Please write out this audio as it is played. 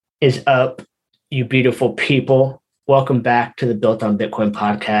Is up, you beautiful people? Welcome back to the Built on Bitcoin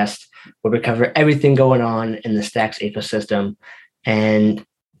podcast, where we cover everything going on in the Stacks ecosystem. And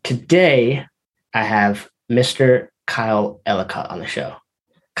today I have Mr. Kyle Ellicott on the show.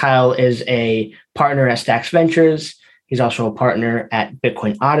 Kyle is a partner at Stacks Ventures. He's also a partner at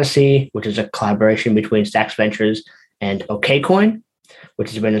Bitcoin Odyssey, which is a collaboration between Stacks Ventures and OKCoin, which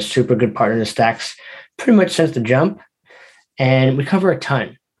has been a super good partner to Stacks pretty much since the jump. And we cover a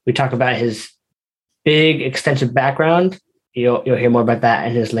ton. We talk about his big, extensive background. You'll hear more about that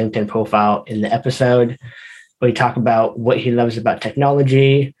in his LinkedIn profile in the episode. We talk about what he loves about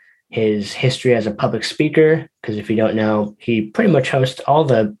technology, his history as a public speaker, because if you don't know, he pretty much hosts all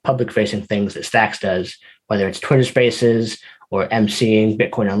the public-facing things that Stacks does, whether it's Twitter Spaces or emceeing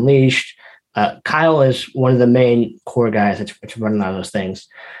Bitcoin Unleashed. Kyle is one of the main core guys that's running all those things.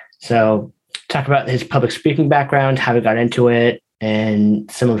 So talk about his public speaking background, how he got into it,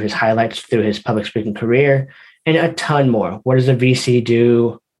 and some of his highlights through his public speaking career, and a ton more. What does a VC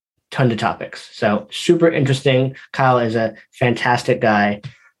do? Tons of topics. So super interesting. Kyle is a fantastic guy.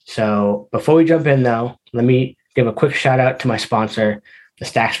 So before we jump in, though, let me give a quick shout out to my sponsor, the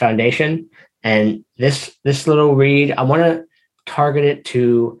Stacks Foundation. And this little read, I want to target it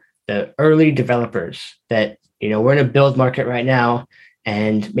to the early developers that, we're in a build market right now,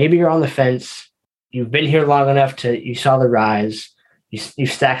 and maybe you're on the fence. You've been here long enough you saw the rise. You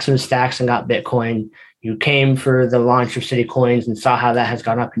stacked some stacks and got Bitcoin. You came for the launch of City Coins and saw how that has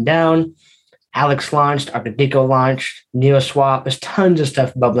gone up and down. Alex launched, Arcadico launched, NeoSwap. There's tons of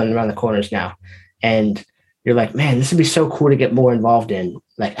stuff bubbling around the corners now. And you're like, man, this would be so cool to get more involved in.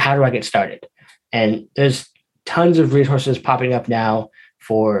 Like, how do I get started? And there's tons of resources popping up now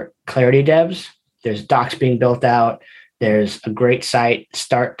for Clarity devs. There's docs being built out. There's a great site,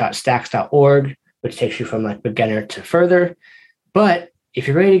 start.stacks.org, which takes you from like beginner to further. But if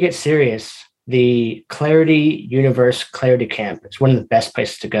you're ready to get serious, the Clarity Universe Clarity Camp is one of the best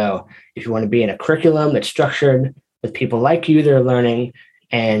places to go if you want to be in a curriculum that's structured with people like you that are learning,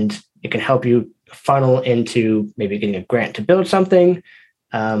 and it can help you funnel into maybe getting a grant to build something,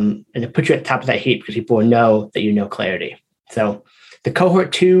 and to put you at the top of that heap because people will know that you know Clarity. So the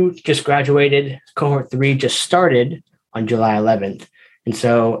cohort 2 just graduated. Cohort 3 just started on July 11th. And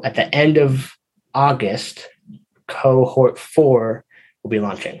so at the end of August, cohort 4 will be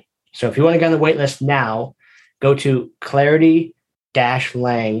launching. So if you want to get on the wait list now, go to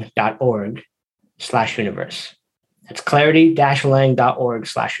clarity-lang.org/universe. That's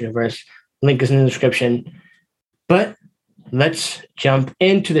clarity-lang.org/universe. Link is in the description. But let's jump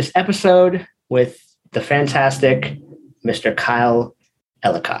into this episode with the fantastic Mr. Kyle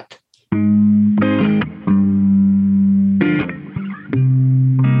Ellicott.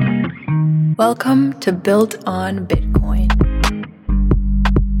 Welcome to Built on Bitcoin.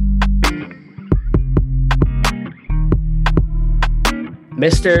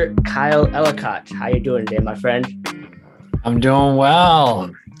 Mr. Kyle Ellicott, how you doing today, my friend? I'm doing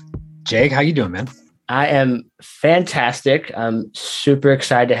well. Jake, how you doing, man? I am fantastic. I'm super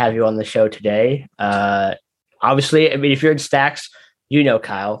excited to have you on the show today. Obviously, if you're in Stacks, you know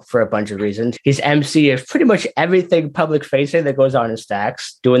Kyle for a bunch of reasons. He's MC of pretty much everything public facing that goes on in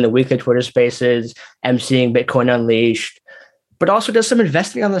Stacks, doing the weekly Twitter Spaces, MCing Bitcoin Unleashed, but also does some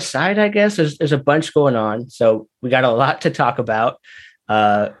investing on the side, I guess. There's a bunch going on. So we got a lot to talk about.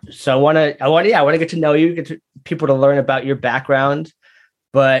 So I want to get to know you, people to learn about your background.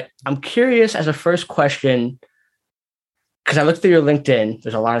 But I'm curious as a first question, because I looked through your LinkedIn,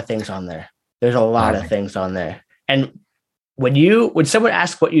 there's a lot of things on there. And when someone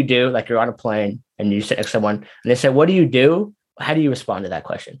asks what you do, like you're on a plane and you sit next to someone and they say, what do you do? How do you respond to that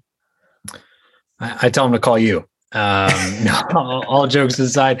question? I tell them to call you. No, all jokes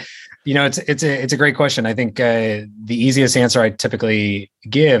aside, it's a great question. I think the easiest answer I typically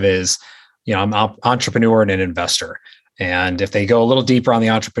give is, I'm an entrepreneur and an investor. And if they go a little deeper on the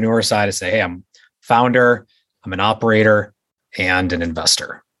entrepreneur side, I say, hey, I'm founder, I'm an operator, and an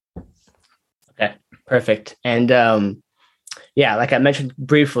investor. Okay, perfect. And like I mentioned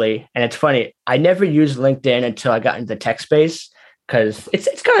briefly, and it's funny, I never used LinkedIn until I got into the tech space because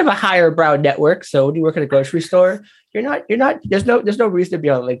it's kind of a higher brow network. So when you work at a grocery store, there's no reason to be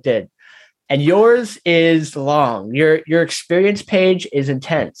on LinkedIn. And yours is long. Your experience page is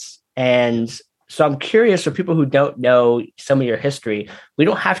intense. And so I'm curious for people who don't know some of your history, we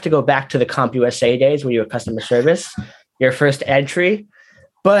don't have to go back to the CompUSA days when you were customer service, your first entry.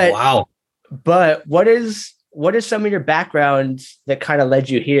 But wow. But what is some of your background that kind of led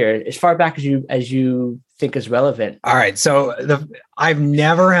you here as far back as you think is relevant? All right. So I've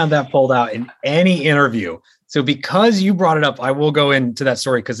never had that pulled out in any interview. So because you brought it up, I will go into that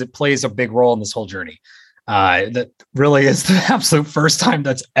story because it plays a big role in this whole journey. That really is the absolute first time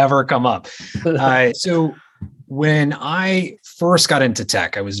that's ever come up. So when I first got into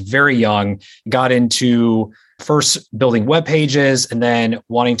tech, I was very young, got into first building web pages and then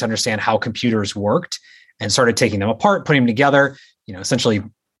wanting to understand how computers worked and started taking them apart, putting them together, essentially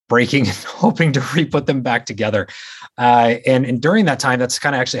breaking and hoping to re-put them back together. And during that time, that's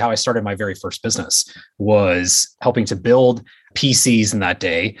kind of actually how I started my very first business, was helping to build PCs in that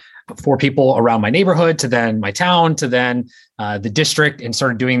day for people around my neighborhood, to then my town, to then the district, and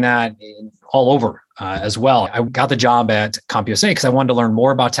started doing that all over as well. I got the job at CompUSA because I wanted to learn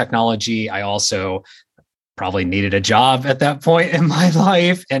more about technology. I also probably needed a job at that point in my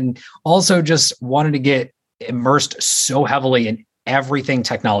life, and also just wanted to get immersed so heavily in everything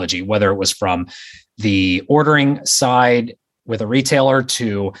technology, whether it was from the ordering side with a retailer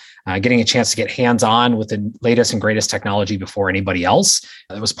to getting a chance to get hands-on with the latest and greatest technology before anybody else.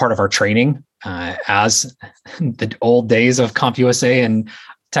 That was part of our training as the old days of CompUSA and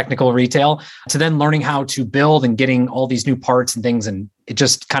technical retail, to then learning how to build and getting all these new parts and things. And it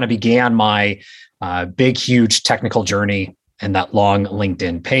just kind of began my big, huge technical journey and that long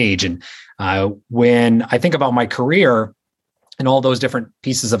LinkedIn page. And when I think about my career and all those different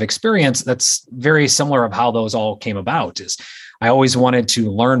pieces of experience, that's very similar of how those all came about. Is I always wanted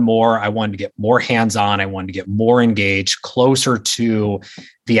to learn more. I wanted to get more hands-on. I wanted to get more engaged, closer to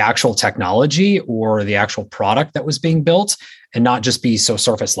the actual technology or the actual product that was being built, and not just be so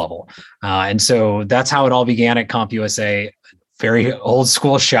surface level. And so that's how it all began at CompUSA. Very old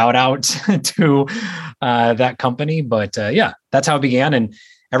school shout out to that company. But yeah, that's how it began. And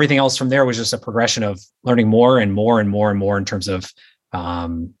everything else from there was just a progression of learning more and more and more and more in terms of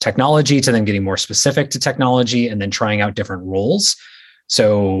technology, to then getting more specific to technology, and then trying out different roles.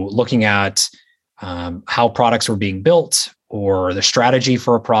 So looking at how products were being built or the strategy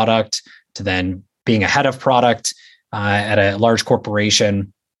for a product, to then being a head of product at a large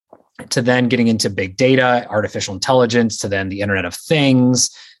corporation, to then getting into big data, artificial intelligence, to then the Internet of Things,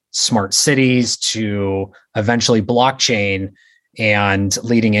 smart cities, to eventually blockchain, and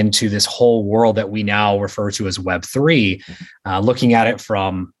leading into this whole world that we now refer to as Web3, looking at it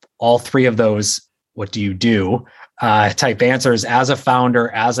from all three of those, what do you do, type answers as a founder,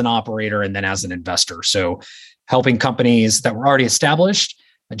 as an operator, and then as an investor. So helping companies that were already established,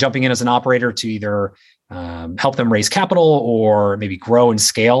 jumping in as an operator to either help them raise capital or maybe grow and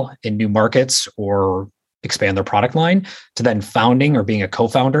scale in new markets or expand their product line, to then founding or being a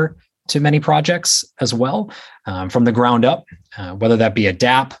co-founder to many projects as well, from the ground up, whether that be a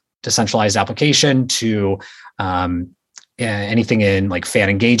DApp, decentralized application, to anything in like fan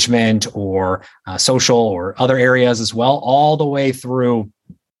engagement or social or other areas as well, all the way through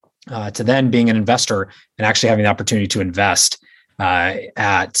to then being an investor and actually having the opportunity to invest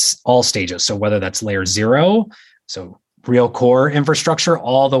at all stages. So whether that's layer 0, so real core infrastructure,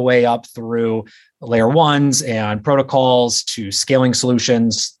 all the way up through layer 1s and protocols, to scaling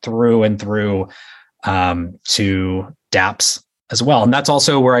solutions through and through to dApps as well. And that's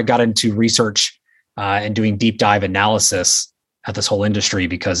also where I got into research and doing deep dive analysis at this whole industry,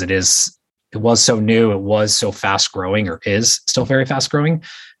 because it was so new, it was so fast growing, or is still very fast growing.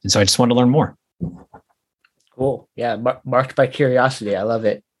 And so I just wanted to learn more. Cool. Yeah. Marked by curiosity. I love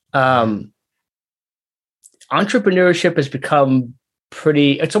it. Entrepreneurship has become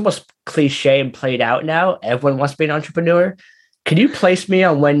it's almost cliche and played out now. Everyone wants to be an entrepreneur. Can you place me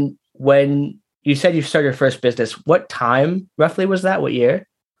on when you said you started your first business? What time roughly was that? What year?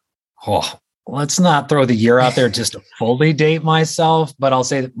 Oh, let's not throw the year out there just to fully date myself, but I'll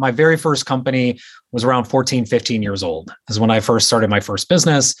say that my very first company was around 14, 15 years old is when I first started my first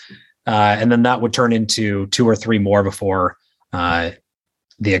business. And then that would turn into 2 or 3 more before the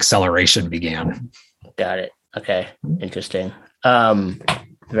acceleration began. Got it. Okay. Interesting.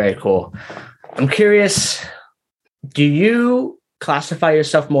 Very cool. I'm curious, do you classify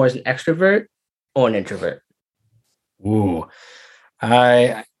yourself more as an extrovert or an introvert? Ooh,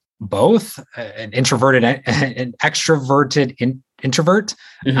 both an introverted, an extroverted introvert.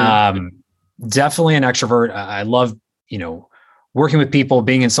 Mm-hmm. Definitely an extrovert. I love, working with people,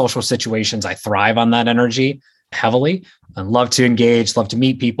 being in social situations. I thrive on that energy heavily. I love to engage, love to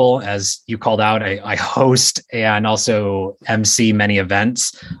meet people. As you called out, I host and also MC many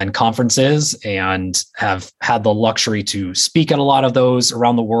events and conferences, and have had the luxury to speak at a lot of those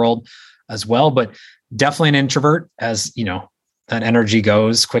around the world as well. But definitely an introvert, as that energy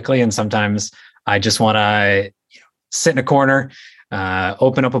goes quickly. And sometimes I just want to sit in a corner,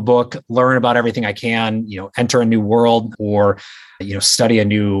 open up a book, learn about everything I can, enter a new world, or, study a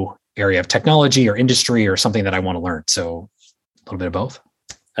new area of technology or industry or something that I want to learn. So a little bit of both.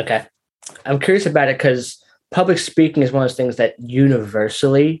 Okay. I'm curious about it because public speaking is one of those things that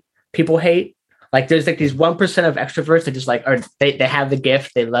universally people hate. Like there's like these 1% of extroverts that just like, or they have the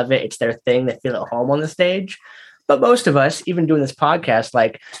gift, they love it, it's their thing, they feel at home on the stage. But most of us, even doing this podcast,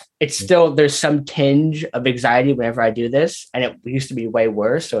 like it's still, there's some tinge of anxiety whenever I do this. And it used to be way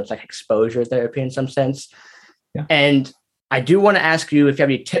worse. So it's like exposure therapy in some sense. Yeah. And I do want to ask you if you have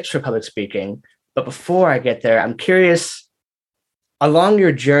any tips for public speaking. But before I get there, I'm curious, along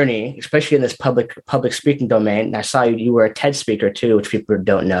your journey, especially in this public speaking domain, and I saw you were a TED speaker too, which people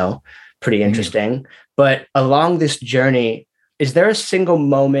don't know, pretty interesting. But along this journey, is there a single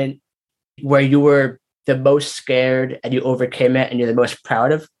moment where you were the most scared and you overcame it and you're the most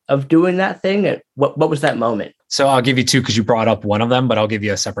proud of doing that thing? And what was that moment? So I'll give you two because you brought up one of them, but I'll give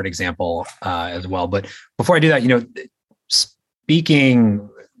you a separate example as well. But before I do that,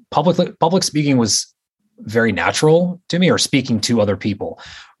 public speaking was very natural to me, or speaking to other people,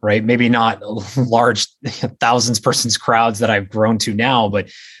 right? Maybe not large thousands persons crowds that I've grown to now, but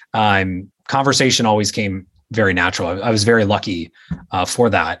conversation always came very natural. I was very lucky for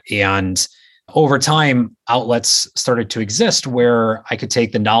that. And over time, outlets started to exist where I could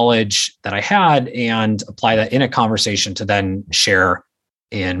take the knowledge that I had and apply that in a conversation to then share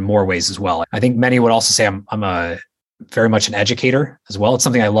in more ways as well. I think many would also say I'm a very much an educator as well. It's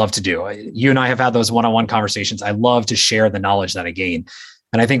something I love to do. You and I have had those one-on-one conversations. I love to share the knowledge that I gain.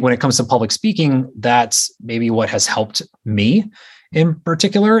 And I think when it comes to public speaking, that's maybe what has helped me in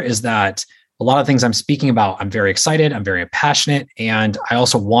particular, is that a lot of things I'm speaking about, I'm very excited, I'm very passionate, and I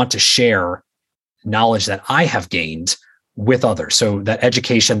also want to share knowledge that I have gained with others. So that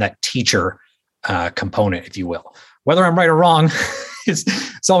education, that teacher component, if you will. Whether I'm right or wrong,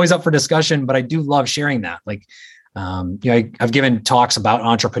 it's always up for discussion, but I do love sharing that. Like, I've given talks about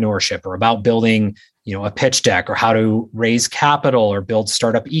entrepreneurship or about building, a pitch deck, or how to raise capital or build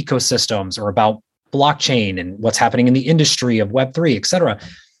startup ecosystems, or about blockchain and what's happening in the industry of Web3, et cetera.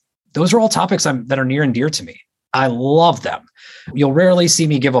 Those are all topics that are near and dear to me. I love them. You'll rarely see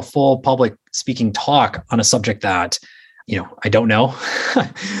me give a full public speaking talk on a subject that, I don't know.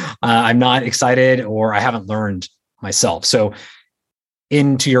 I'm not excited, or I haven't learned myself. So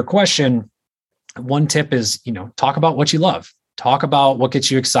into your question, one tip is, talk about what you love, talk about what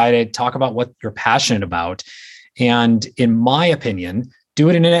gets you excited, talk about what you're passionate about. And in my opinion, do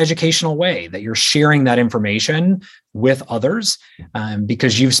it in an educational way, that you're sharing that information with others,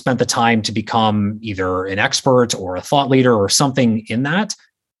 because you've spent the time to become either an expert or a thought leader or something in that.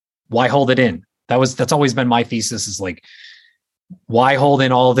 Why hold it in? That's always been my thesis, is like, why hold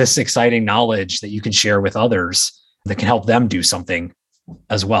in all this exciting knowledge that you can share with others that can help them do something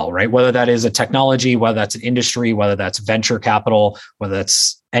as well, right? Whether that is a technology, whether that's an industry, whether that's venture capital, whether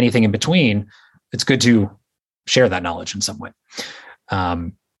that's anything in between, it's good to share that knowledge in some way.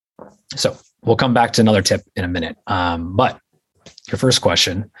 So we'll come back to another tip in a minute. But your first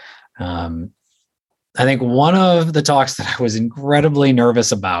question, I think one of the talks that I was incredibly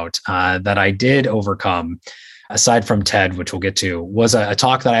nervous about, that I did overcome, aside from TED, which we'll get to, was a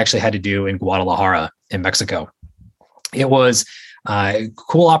talk that I actually had to do in Guadalajara in Mexico. It was a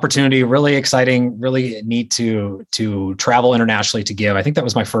cool opportunity, really exciting, really neat to travel internationally to give. I think that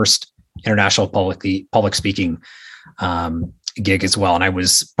was my first international public speaking gig as well. And I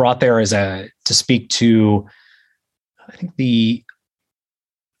was brought there to speak to, I think, the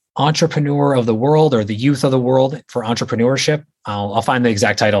entrepreneur of the world, or the youth of the world for entrepreneurship. I'll find the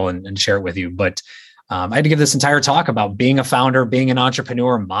exact title and share it with you. But I had to give this entire talk about being a founder, being an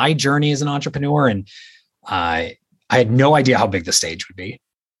entrepreneur, my journey as an entrepreneur. And I had no idea how big the stage would be.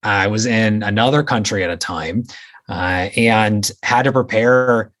 I was in another country at a time, and had to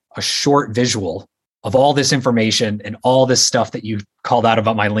prepare a short visual of all this information and all this stuff that you called out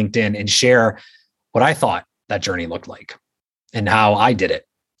about my LinkedIn, and share what I thought that journey looked like and how I did it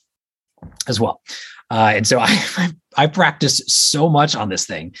as well. And so I practiced so much on this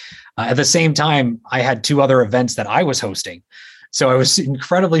thing. At the same time, I had two other events that I was hosting. So I was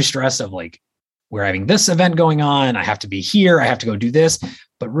incredibly stressed of like, we're having this event going on, I have to be here, I have to go do this.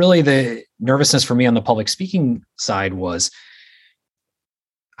 But really the nervousness for me on the public speaking side was,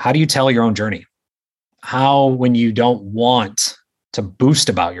 how do you tell your own journey? How, when you don't want to boast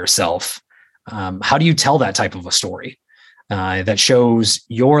about yourself, how do you tell that type of a story that shows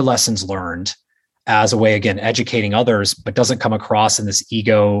your lessons learned as a way, again, educating others, but doesn't come across in this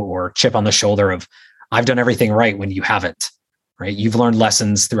ego or chip on the shoulder of, I've done everything right, when you haven't, right? You've learned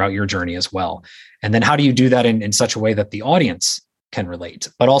lessons throughout your journey as well. And then how do you do that in such a way that the audience can relate,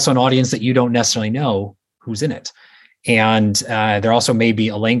 but also an audience that you don't necessarily know who's in it? And there also may be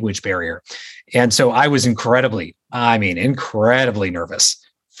a language barrier. And so I was incredibly nervous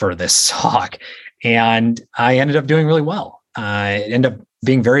for this talk. And I ended up doing really well. I ended up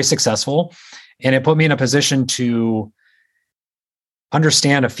being very successful. And it put me in a position to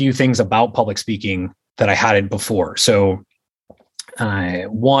understand a few things about public speaking that I hadn't before. So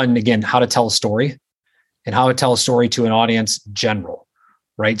one, again, how to tell a story and how to tell a story to an audience general,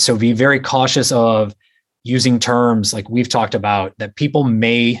 right? So be very cautious of using terms like we've talked about that people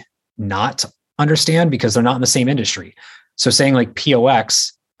may not understand because they're not in the same industry. So saying like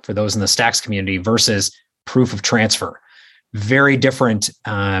POX for those in the Stacks community versus proof of transfer, very different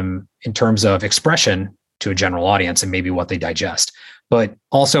in terms of expression to a general audience and maybe what they digest, but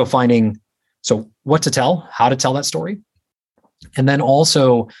also finding, so what to tell, how to tell that story. And then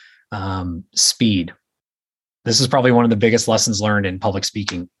also speed. This is probably one of the biggest lessons learned in public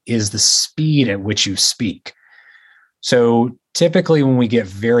speaking is the speed at which you speak. So typically when we get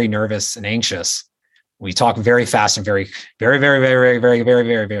very nervous and anxious, we talk very fast and very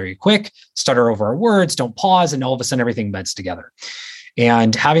quick, stutter over our words, don't pause, and all of a sudden everything blends together.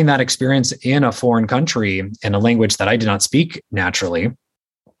 And having that experience in a foreign country in a language that I did not speak naturally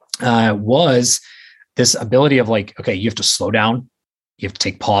was this ability of like, okay, you have to slow down, you have to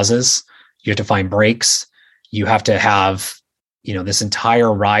take pauses, you have to find breaks, you have to have, this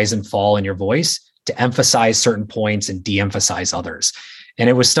entire rise and fall in your voice to emphasize certain points and de-emphasize others. And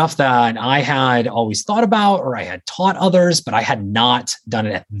it was stuff that I had always thought about or I had taught others, but I had not done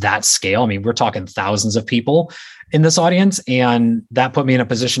it at that scale. I mean, we're talking thousands of people in this audience. And that put me in a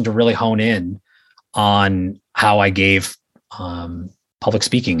position to really hone in on how I gave public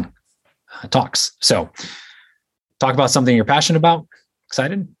speaking talks. So talk about something you're passionate about,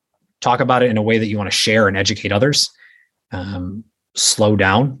 excited, talk about it in a way that you want to share and educate others, slow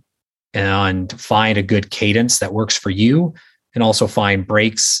down and find a good cadence that works for you. And also find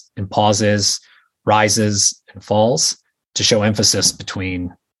breaks and pauses, rises and falls to show emphasis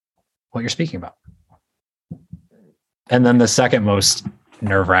between what you're speaking about. And then the second most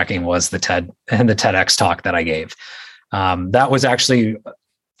nerve-wracking was the TED and the TEDx talk that I gave. That was actually,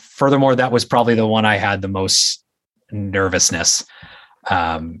 furthermore, that was probably the one I had the most nervousness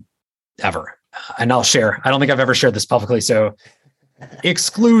ever. And I'll share. I don't think I've ever shared this publicly. So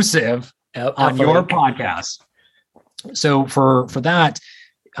exclusive on your podcast. So for that,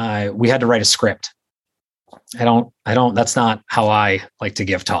 we had to write a script. That's not how I like to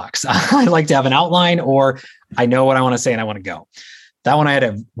give talks. I like to have an outline or I know what I want to say and I want to go. That one I had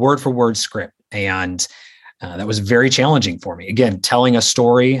a word for word script and that was very challenging for me. Again, telling a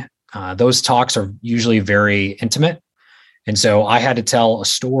story, those talks are usually very intimate. And so I had to tell a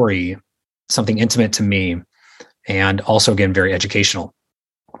story, something intimate to me and also again, very educational.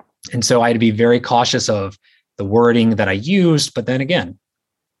 And so I had to be very cautious of the wording that I used, but then again,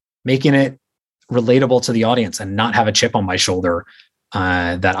 making it relatable to the audience and not have a chip on my shoulder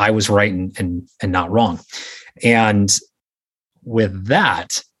that I was right and not wrong. And with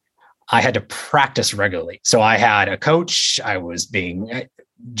that, I had to practice regularly. So I had a coach. I was being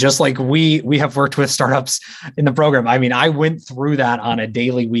just like we have worked with startups in the program. I mean, I went through that on a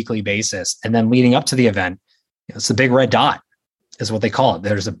daily, weekly basis. And then leading up to the event, it's the big red dot. Is what they call it.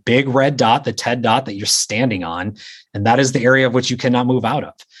 There's a big red dot, the TED dot that you're standing on, and that is the area of which you cannot move out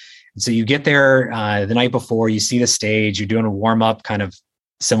of. And so you get there the night before, you see the stage, you're doing a warm up kind of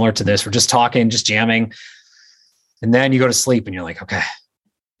similar to this. We're just talking, just jamming. And then you go to sleep and you're like, okay,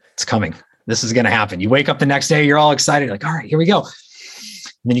 it's coming. This is going to happen. You wake up the next day, you're all excited. You're like, all right, here we go.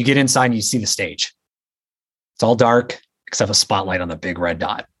 And then you get inside and you see the stage. It's all dark except a spotlight on the big red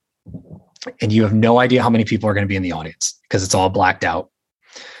dot. And you have no idea how many people are going to be in the audience because it's all blacked out.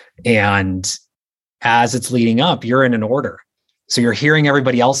 And as it's leading up, you're in an order. So you're hearing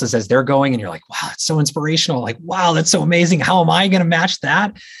everybody else's as they're going and you're like, wow, it's so inspirational. Like, wow, that's so amazing. How am I going to match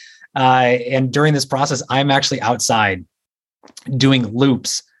that? And during this process, I'm actually outside doing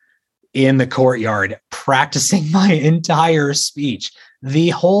loops in the courtyard, practicing my entire speech the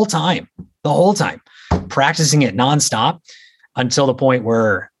whole time, practicing it nonstop until the point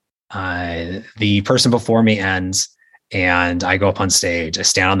where the person before me ends and I go up on stage. I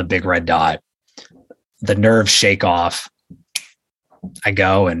stand on the big red dot. The nerves shake off. I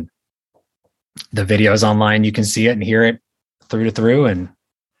go and the video is online. You can see it and hear it through to through and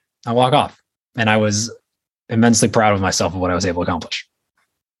I walk off. And I was immensely proud of myself of what I was able to accomplish.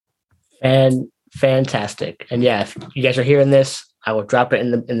 And fantastic. And yeah, if you guys are hearing this, I will drop it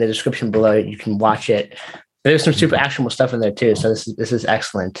in the description below. You can watch it. There's some super actionable stuff in there too. So this is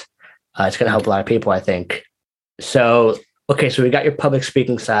excellent. It's going to help a lot of people, I think. So, okay. So we got your public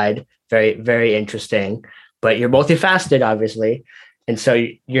speaking side. Very, very interesting. but you're multifaceted, obviously. And so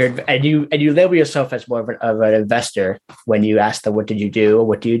you label yourself as more of an investor when you ask them, what did you do? Or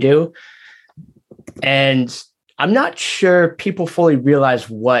what do you do? And I'm not sure people fully realize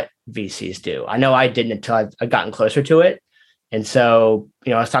what VCs do. I know I didn't until I've gotten closer to it. And so,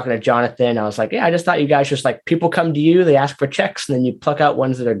 I was talking to Jonathan. I was like, yeah, I just thought you guys just like, people come to you, they ask for checks, and then you pluck out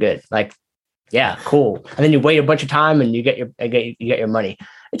ones that are good. Like, yeah, cool. And then you wait a bunch of time and you get your money.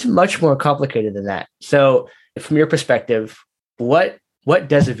 It's much more complicated than that. So from your perspective, what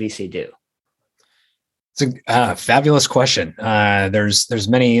does a VC do? It's a fabulous question. There's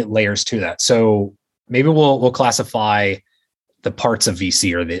many layers to that. So maybe we'll classify the parts of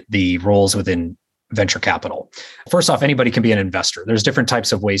VC or the roles within venture capital. First off, anybody can be an investor. There's different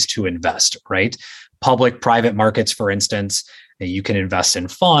types of ways to invest, right? Public, private markets, for instance. You can invest in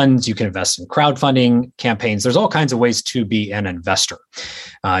funds, you can invest in crowdfunding campaigns. There's all kinds of ways to be an investor.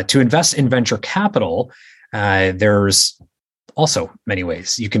 To invest in venture capital, there's also many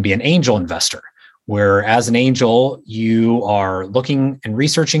ways. You can be an angel investor, where as an angel, you are looking and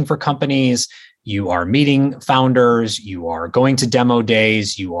researching for companies, you are meeting founders, you are going to demo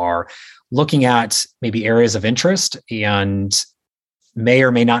days, you are looking at maybe areas of interest and may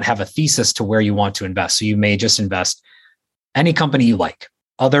or may not have a thesis to where you want to invest. So you may just invest any company you like.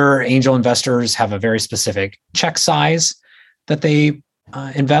 Other angel investors have a very specific check size that they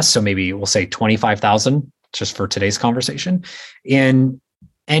invest. So maybe we'll say 25,000 just for today's conversation in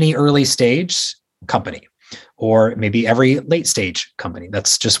any early stage company, or maybe every late stage company.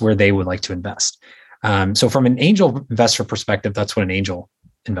 That's just where they would like to invest. So from an angel investor perspective, that's what an angel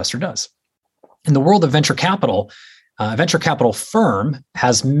investor does. In the world of venture capital, a venture capital firm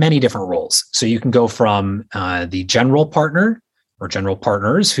has many different roles. So you can go from the general partner or general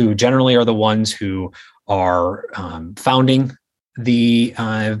partners, who generally are the ones who are founding the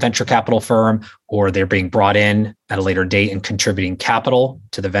venture capital firm, or they're being brought in at a later date and contributing capital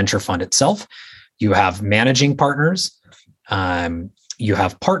to the venture fund itself. You have managing partners, you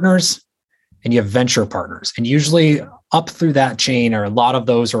have partners, and you have venture partners. And usually up through that chain, or a lot of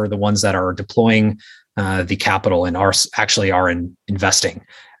those are the ones that are deploying the capital and are in investing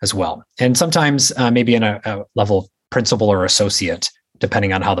as well. And sometimes maybe in a level of principal or associate,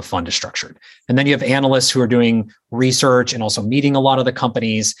 depending on how the fund is structured. And then you have analysts who are doing research and also meeting a lot of the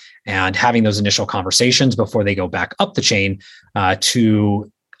companies and having those initial conversations before they go back up the chain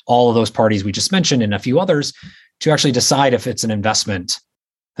to all of those parties we just mentioned and a few others to actually decide if it's an investment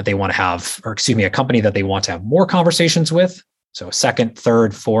that they want to have, or a company that they want to have more conversations with. So second,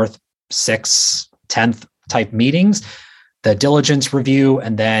 third, fourth, sixth, 10th type meetings, the diligence review,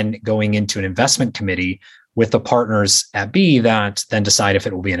 and then going into an investment committee with the partners at B that then decide if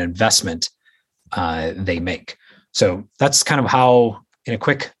it will be an investment they make. So that's kind of how, in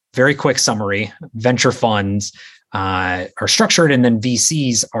a very quick summary, venture funds are structured, and then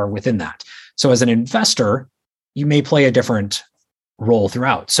VCs are within that. So as an investor, you may play a different role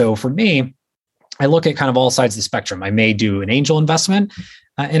throughout. So for me, I look at kind of all sides of the spectrum. I may do an angel investment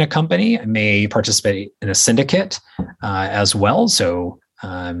in a company. I may participate in a syndicate as well. So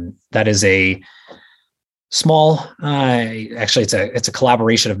that is a small, actually it's a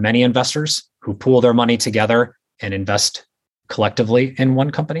collaboration of many investors who pool their money together and invest collectively in one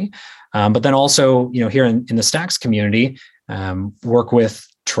company. But then also, here in the Stacks community, work with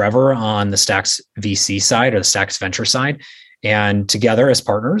Trevor on the Stacks VC side or the Stacks venture side. And together as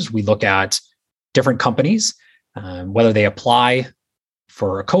partners, we look at different companies, whether they apply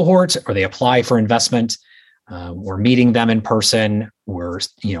for a cohort or they apply for investment. We're meeting them in person. We're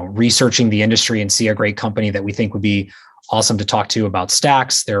researching the industry and see a great company that we think would be awesome to talk to about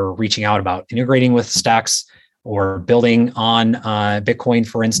Stacks. They're reaching out about integrating with Stacks or building on Bitcoin,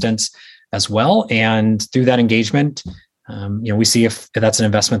 for instance, as well. And through that engagement, we see if that's an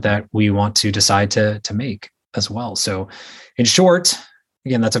investment that we want to decide to make as well. So in short,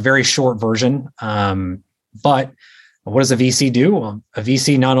 again, that's a very short version. But what does a VC do? Well, a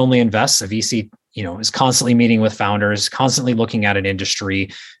VC not only invests, a VC is constantly meeting with founders, constantly looking at an industry,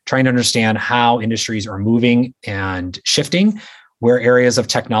 trying to understand how industries are moving and shifting, where areas of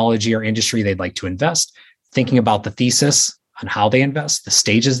technology or industry they'd like to invest, thinking about the thesis on how they invest, the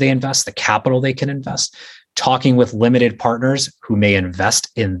stages they invest, the capital they can invest, talking with limited partners who may invest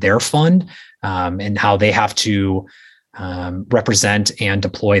in their fund, and how they have to represent and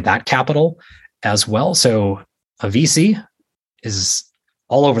deploy that capital as well. So a VC is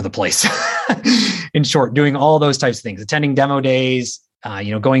all over the place. In short, doing all those types of things, attending demo days,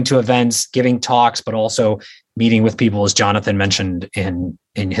 going to events, giving talks, but also meeting with people, as Jonathan mentioned in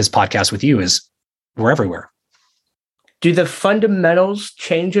his podcast with you, is we're everywhere. Do the fundamentals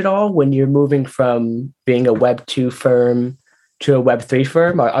change at all when you're moving from being a Web 2 firm to a Web 3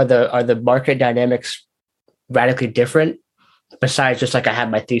 firm? Are the market dynamics radically different besides just like I have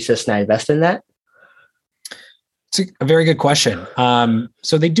my thesis and I invest in that? It's a very good question.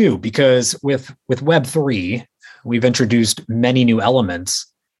 So they do, because with Web3, we've introduced many new elements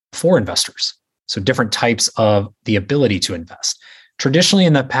for investors. So different types of the ability to invest. Traditionally,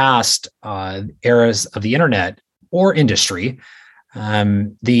 in the past eras of the internet or industry,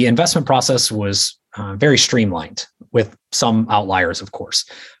 the investment process was very streamlined, with some outliers, of course.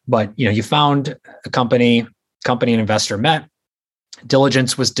 But you found a company and investor met,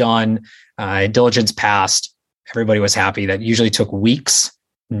 diligence was done, diligence passed, everybody was happy. That usually took weeks,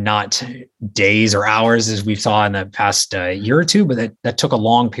 not days or hours, as we saw in the past year or two, but that took a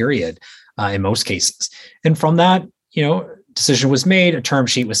long period in most cases. And from that, decision was made, a term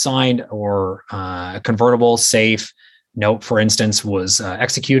sheet was signed, or a convertible safe note, for instance, was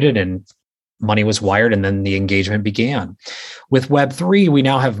executed, and money was wired, and then the engagement began. With Web3, we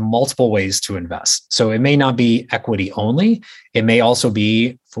now have multiple ways to invest. So it may not be equity only. It may also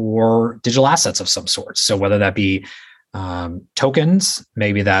be for digital assets of some sort. So whether that be tokens,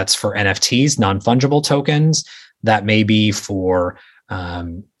 maybe that's for NFTs, non-fungible tokens, that may be for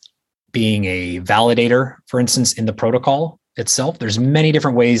being a validator, for instance, in the protocol itself. There's many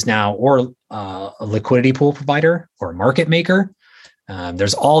different ways now, or a liquidity pool provider or a market maker.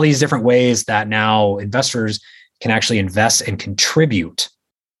 There's all these different ways that now investors can actually invest and contribute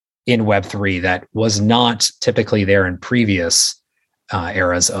in Web3 that was not typically there in previous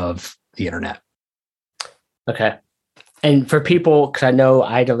eras of the internet. Okay. And for people, because I know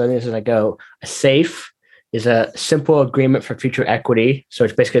I learn this as I go, a SAFE is a simple agreement for future equity. So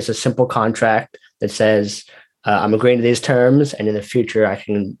it's a simple contract that says, I'm agreeing to these terms, and in the future, I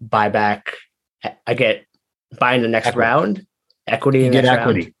can buy back. I get buying the next equity. Round, equity. You in get the next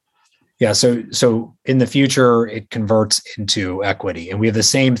equity. Round. Yeah. So in the future, it converts into equity. And we have the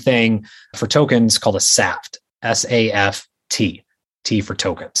same thing for tokens called a SAFT, SAFT, T for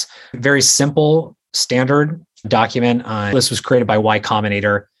tokens. Very simple, standard document. This was created by Y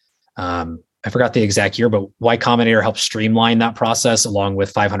Combinator. I forgot the exact year, but Y Combinator helped streamline that process, along with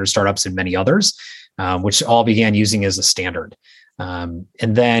 500 startups and many others, which all began using as a standard. And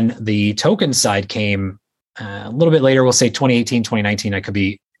then the token side came a little bit later, we'll say 2018, 2019. I could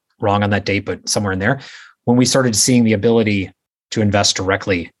be wrong on that date, but somewhere in there, when we started seeing the ability to invest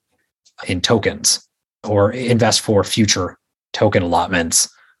directly in tokens or invest for future token allotments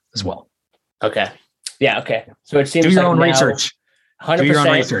as well. Okay. Yeah. Okay. So it seems do your like own now, research. 100%. Do your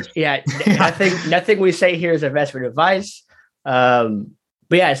own research. Yeah. Nothing we say here is investment advice.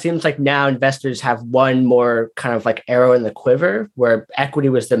 But yeah, it seems like now investors have one more kind of like arrow in the quiver, where equity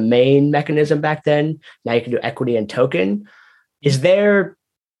was the main mechanism back then. Now you can do equity and token. Is there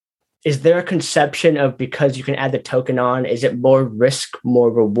a conception of, because you can add the token on, is it more risk, more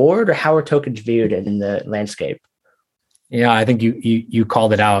reward, or how are tokens viewed in the landscape? Yeah, I think you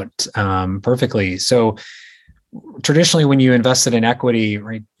called it out perfectly. So traditionally, when you invested in equity,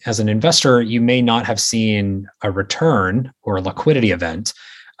 right, as an investor, you may not have seen a return or a liquidity event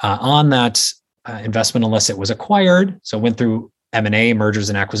on that investment unless it was acquired. So it went through M&A, mergers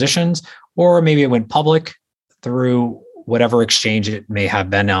and acquisitions, or maybe it went public through whatever exchange it may have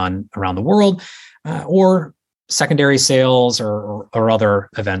been on around the world, or secondary sales or other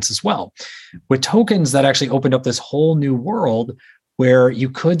events as well. With tokens, that actually opened up this whole new world where you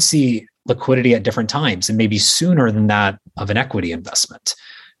could see liquidity at different times, and maybe sooner than that of an equity investment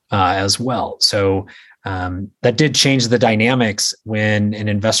as well. So that did change the dynamics when an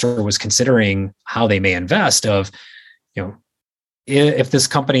investor was considering how they may invest of, if this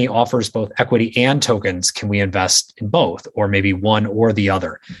company offers both equity and tokens, can we invest in both, or maybe one or the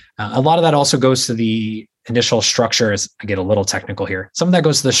other? A lot of that also goes to the initial structure. As I get a little technical here, some of that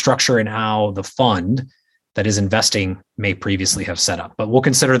goes to the structure and how the fund that is investing may previously have set up. But we'll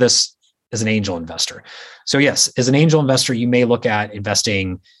consider this as an angel investor. So yes, as an angel investor, you may look at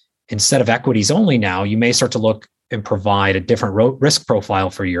investing instead of equities only. Now you may start to look and provide a different risk profile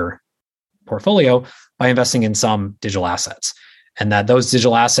for your portfolio by investing in some digital assets. And that those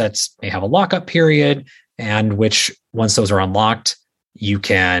digital assets may have a lockup period, and which once those are unlocked, you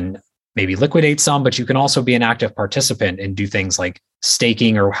can maybe liquidate some, but you can also be an active participant and do things like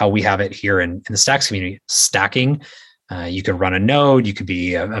staking, or how we have it here in the Stacks community, stacking. You could run a node, you could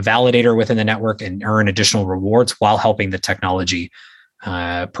be a validator within the network and earn additional rewards while helping the technology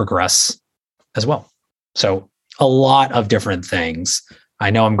progress as well. So a lot of different things. I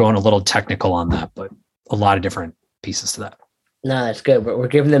know I'm going a little technical on that, but a lot of different pieces to that. No, that's good. We're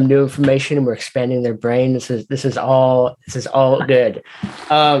giving them new information. We're expanding their brain. This is all good.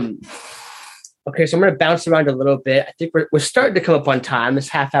 Um, okay, so I'm going to bounce around a little bit. I think we're starting to come up on time. This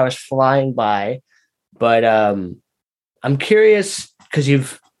half hour is flying by, but I'm curious because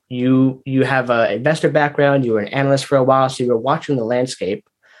you have an investor background. You were an analyst for a while, so you were watching the landscape,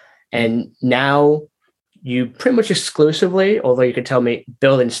 and now you pretty much exclusively, although you could tell me,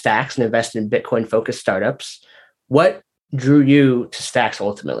 build in Stacks and invest in Bitcoin focused startups. What drew you to Stacks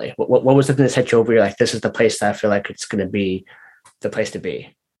ultimately? What was the thing that set you over? You're like, this is the place that I feel like it's going to be the place to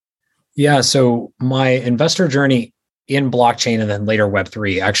be. Yeah. So my investor journey in blockchain and then later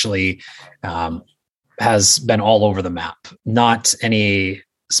Web3 actually has been all over the map, not any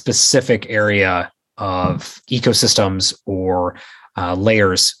specific area of ecosystems or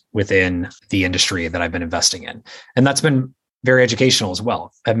layers within the industry that I've been investing in. And that's been very educational as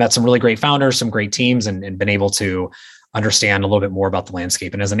well. I've met some really great founders, some great teams, and been able to understand a little bit more about the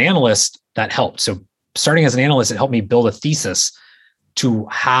landscape. And as an analyst, that helped. So starting as an analyst, it helped me build a thesis to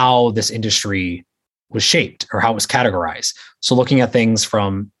how this industry was shaped or how it was categorized. So looking at things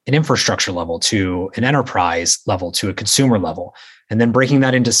from an infrastructure level to an enterprise level to a consumer level, and then breaking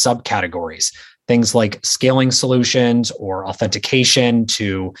that into subcategories, things like scaling solutions or authentication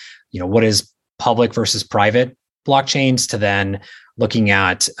to, what is public versus private blockchains, to then looking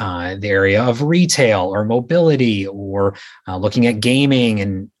at the area of retail or mobility, or looking at gaming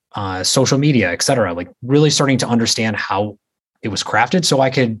and social media, et cetera, like really starting to understand how it was crafted so I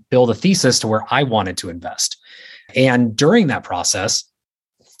could build a thesis to where I wanted to invest. And during that process,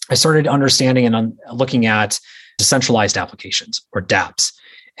 I started understanding and looking at decentralized applications or dApps,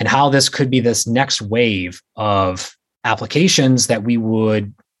 and how this could be this next wave of applications that we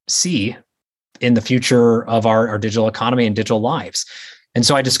would see in the future of our digital economy and digital lives. And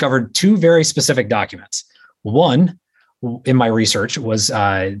so I discovered two very specific documents. One in my research was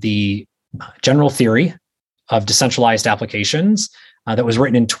the general theory of decentralized applications that was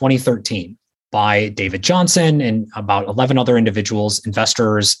written in 2013 by David Johnson and about 11 other individuals,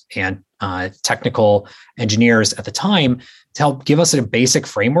 investors, and technical engineers at the time, to help give us a basic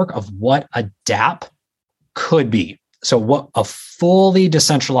framework of what a dApp could be. So what a fully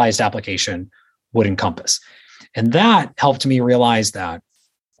decentralized application would encompass. And that helped me realize that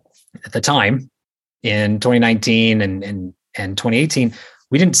at the time in 2019 and 2018,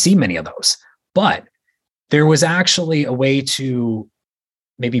 we didn't see many of those, but there was actually a way to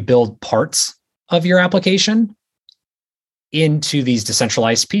maybe build parts of your application into these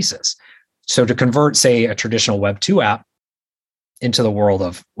decentralized pieces. So to convert, say, a traditional Web 2 app into the world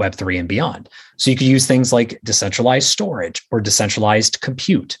of Web 3 and beyond. So you could use things like decentralized storage or decentralized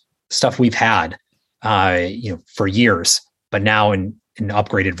compute, stuff we've had for years, but now in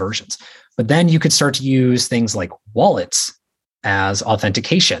upgraded versions. But then you could start to use things like wallets as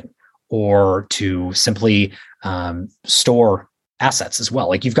authentication, or to simply store assets as well.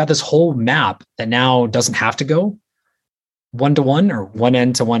 Like you've got this whole map that now doesn't have to go one-to-one or one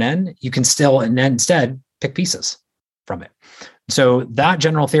end to one end. You can still and instead pick pieces from it. So that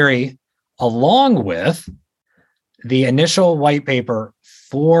general theory, along with the initial white paper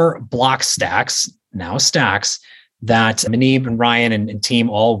for Blockstacks, now Stacks, that Muneeb and Ryan and team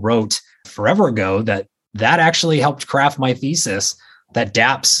all wrote forever ago, that actually helped craft my thesis that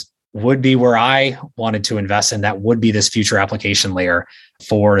dApps would be where I wanted to invest, and that would be this future application layer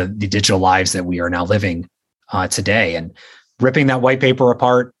for the digital lives that we are now living today. And ripping that white paper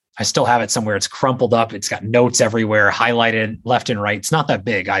apart, I still have it somewhere. It's crumpled up. It's got notes everywhere, highlighted left and right. It's not that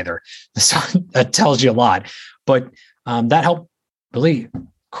big either. So that tells you a lot. But that helped really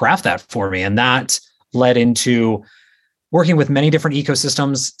craft that for me. And that led into working with many different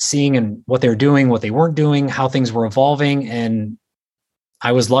ecosystems, seeing and what they're doing, what they weren't doing, how things were evolving. And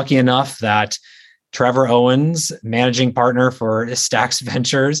I was lucky enough that Trevor Owens, managing partner for Stacks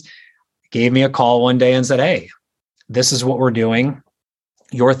Ventures, gave me a call one day and said, "Hey, this is what we're doing.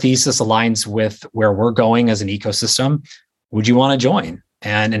 Your thesis aligns with where we're going as an ecosystem. Would you want to join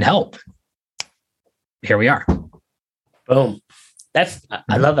and help?" Here we are. Boom.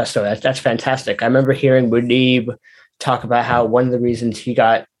 I love that story. That's fantastic. I remember hearing Muneeb talk about how one of the reasons he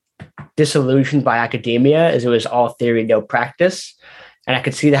got disillusioned by academia is it was all theory, no practice. And I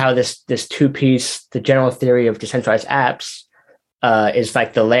could see how this two-piece, the general theory of decentralized apps, is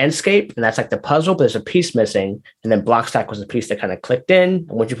like the landscape, and that's like the puzzle, but there's a piece missing. And then Blockstack was a piece that kind of clicked in.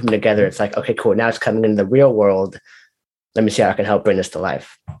 And once you put them together, it's like, okay, cool. Now it's coming into the real world. Let me see how I can help bring this to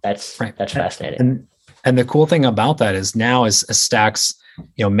life. That's fascinating. And the cool thing about that is now as Stacks,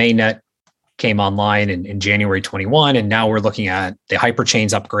 mainnet came online in January 21, and now we're looking at the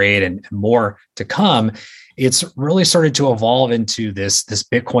Hyperchains upgrade and more to come. it's really started to evolve into this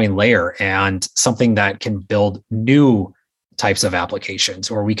Bitcoin layer and something that can build new types of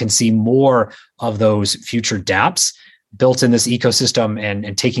applications, or we can see more of those future dApps built in this ecosystem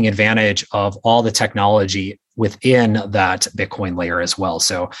and taking advantage of all the technology within that Bitcoin layer as well.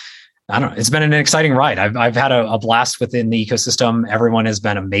 So I don't know, it's been an exciting ride. I've had a blast within the ecosystem. Everyone has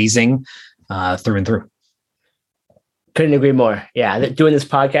been amazing through and through. Couldn't agree more. Yeah, doing this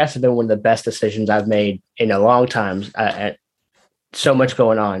podcast has been one of the best decisions I've made in a long time. So much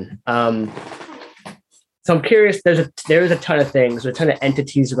going on. So I'm curious. There's a ton of things. There's a ton of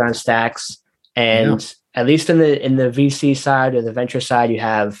entities around Stacks, and at least in the VC side or the venture side,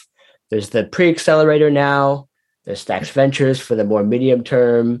 there's the pre-accelerator now. There's Stacks Ventures for the more medium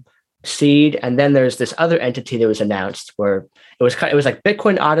term seed, and then there's this other entity that was announced where it was like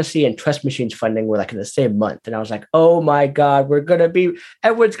Bitcoin Odyssey and Trust Machines funding were like in the same month, and I was like, oh my god,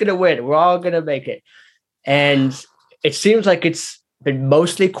 everyone's gonna win, we're all gonna make it. And it seems like it's been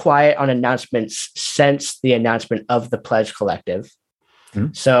mostly quiet on announcements since the announcement of the Pledge Collective.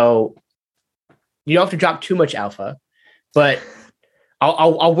 So you don't have to drop too much alpha, but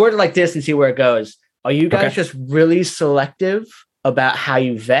I'll word it like this and see where it goes. Are you guys just really selective about how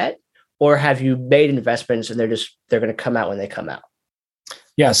you vet, or have you made investments and they're going to come out when they come out?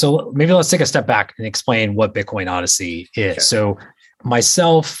 Yeah. So maybe let's take a step back and explain what Bitcoin Odyssey is. Sure. So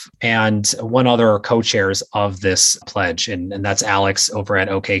myself and one other co-chairs of this pledge, and that's Alex over at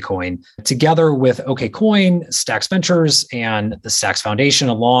OKCoin, together with OKCoin, Stacks Ventures, and the Stacks Foundation,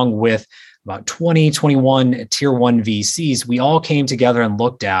 along with about 21 tier one VCs, we all came together and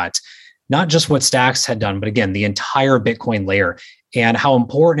looked at not just what Stacks had done, but again, the entire Bitcoin layer and how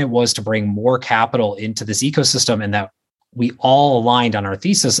important it was to bring more capital into this ecosystem, and that we all aligned on our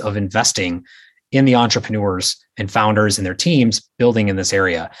thesis of investing in the entrepreneurs and founders and their teams building in this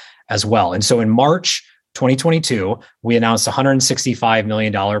area as well. And so in March 2022, we announced a $165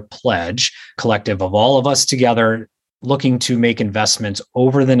 million pledge collective of all of us together looking to make investments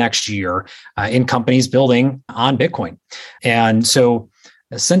over the next year in companies building on Bitcoin. And so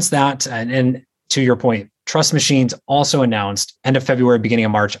since that, and to your point, Trust Machines also announced end of February, beginning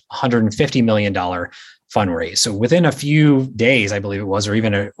of March, $150 million fundraise. So within a few days, I believe it was, or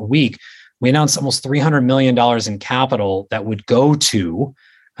even a week, we announced almost $300 million in capital that would go to,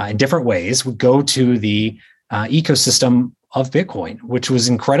 in different ways, would go to the ecosystem of Bitcoin, which was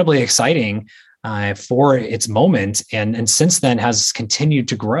incredibly exciting for its moment. And since then has continued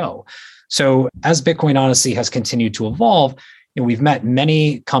to grow. So as Bitcoin Odyssey has continued to evolve, we've met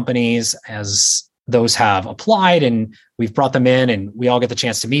many companies as those have applied, and we've brought them in and we all get the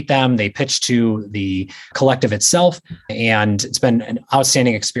chance to meet them. They pitch to the collective itself, and it's been an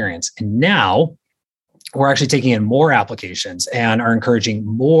outstanding experience. And now we're actually taking in more applications and are encouraging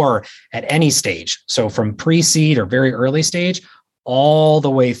more at any stage. So from pre-seed or very early stage, all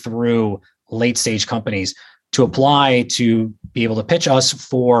the way through late stage companies to apply to be able to pitch us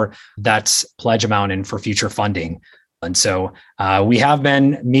for that pledge amount and for future funding. And so we have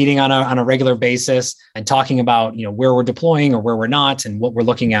been meeting on a regular basis and talking about, where we're deploying or where we're not and what we're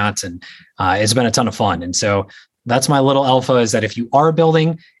looking at. And it's been a ton of fun. And so that's my little alpha, is that if you are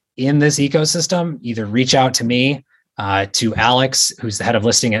building in this ecosystem, either reach out to me, to Alex, who's the head of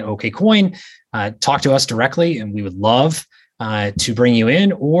listing at OKCoin, talk to us directly, and we would love to bring you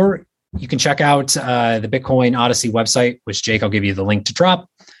in, or you can check out the Bitcoin Odyssey website, which Jake, I'll give you the link to drop,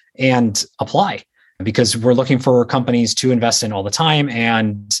 and apply, because we're looking for companies to invest in all the time.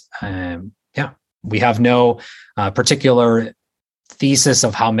 And we have no particular thesis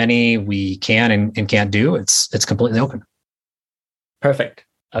of how many we can and can't do. It's completely open. Perfect.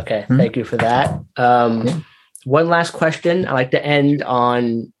 Okay. Thank you for that. One last question. I like to end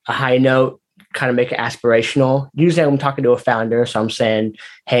on a high note, kind of make it aspirational. Usually I'm talking to a founder, so I'm saying,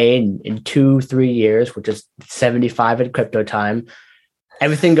 hey, in 2-3 years, which is 75 at crypto time,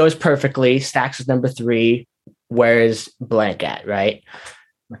 everything goes perfectly. Stacks is number 3. Where is blank at, right?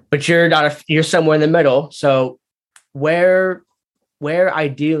 But you're somewhere in the middle. So where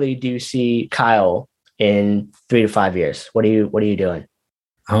ideally do you see Kyle in 3 to 5 years? What are you doing?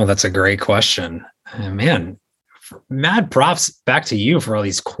 Oh, that's a great question. Man, mad props back to you for all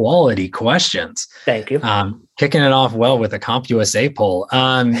these quality questions. Thank you. Kicking it off well with a CompUSA poll.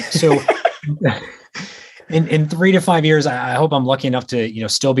 So in 3 to 5 years, I hope I'm lucky enough to,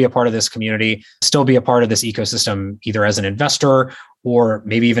 still be a part of this community, still be a part of this ecosystem, either as an investor or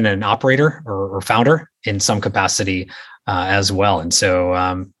maybe even an operator or founder in some capacity as well. And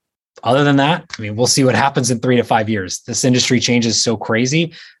so other than that, we'll see what happens in 3 to 5 years. This industry changes so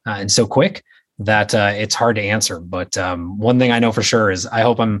crazy and so quick that it's hard to answer. But one thing I know for sure is I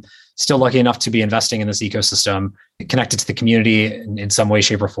hope I'm still lucky enough to be investing in this ecosystem, connected to the community in some way,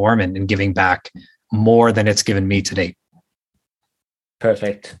 shape, or form, and giving back more than it's given me to date.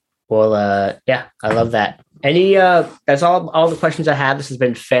 Perfect. Well, yeah, I love that. That's all the questions I have. This has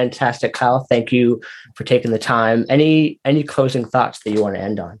been fantastic, Kyle. Thank you for taking the time. Any closing thoughts that you want to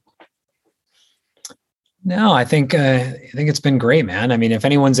end on? No, I think it's been great, man. I mean, if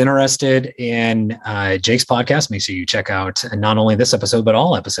anyone's interested in Jake's podcast, make sure you check out not only this episode, but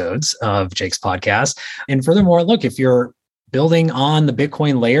all episodes of Jake's podcast. And furthermore, look, if you're building on the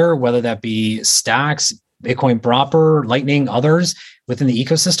Bitcoin layer, whether that be Stacks, Bitcoin proper, Lightning, others within the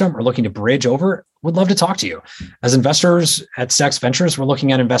ecosystem, or looking to bridge over, would love to talk to you. As investors at Stacks Ventures, we're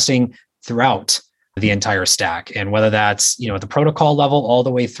looking at investing throughout the entire stack. And whether that's, at the protocol level, all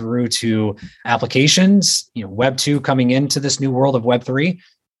the way through to applications, Web 2 coming into this new world of Web 3,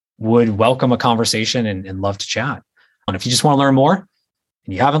 would welcome a conversation and love to chat. And if you just want to learn more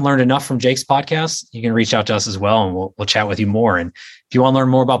and you haven't learned enough from Jake's podcast, you can reach out to us as well, and we'll chat with you more. And if you want to learn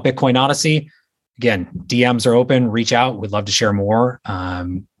more about Bitcoin Odyssey, again, DMs are open, reach out. We'd love to share more.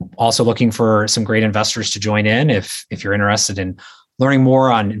 Also looking for some great investors to join in if you're interested in learning more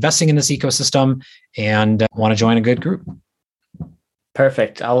on investing in this ecosystem and want to join a good group.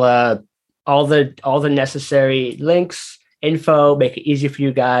 Perfect. I'll all the necessary links, info, make it easy for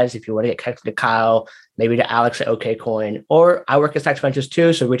you guys. If you want to get connected to Kyle, maybe to Alex at OKCoin, or I work at Stacks Ventures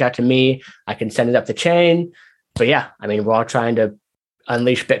too. So reach out to me. I can send it up the chain. But yeah, I mean, we're all trying to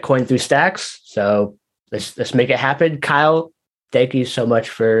unleash Bitcoin through Stacks. So let's make it happen. Kyle, thank you so much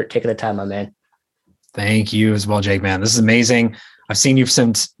for taking the time, my man. Thank you as well, Jake, man. This is amazing. I've seen you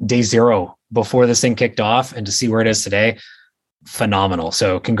since day zero before this thing kicked off, and to see where it is today, phenomenal.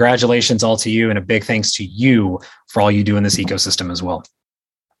 So congratulations all to you, and a big thanks to you for all you do in this ecosystem as well.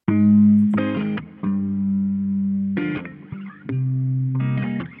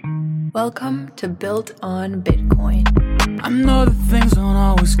 Welcome to Built on Bitcoin. I know that things don't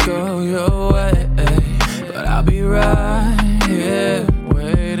always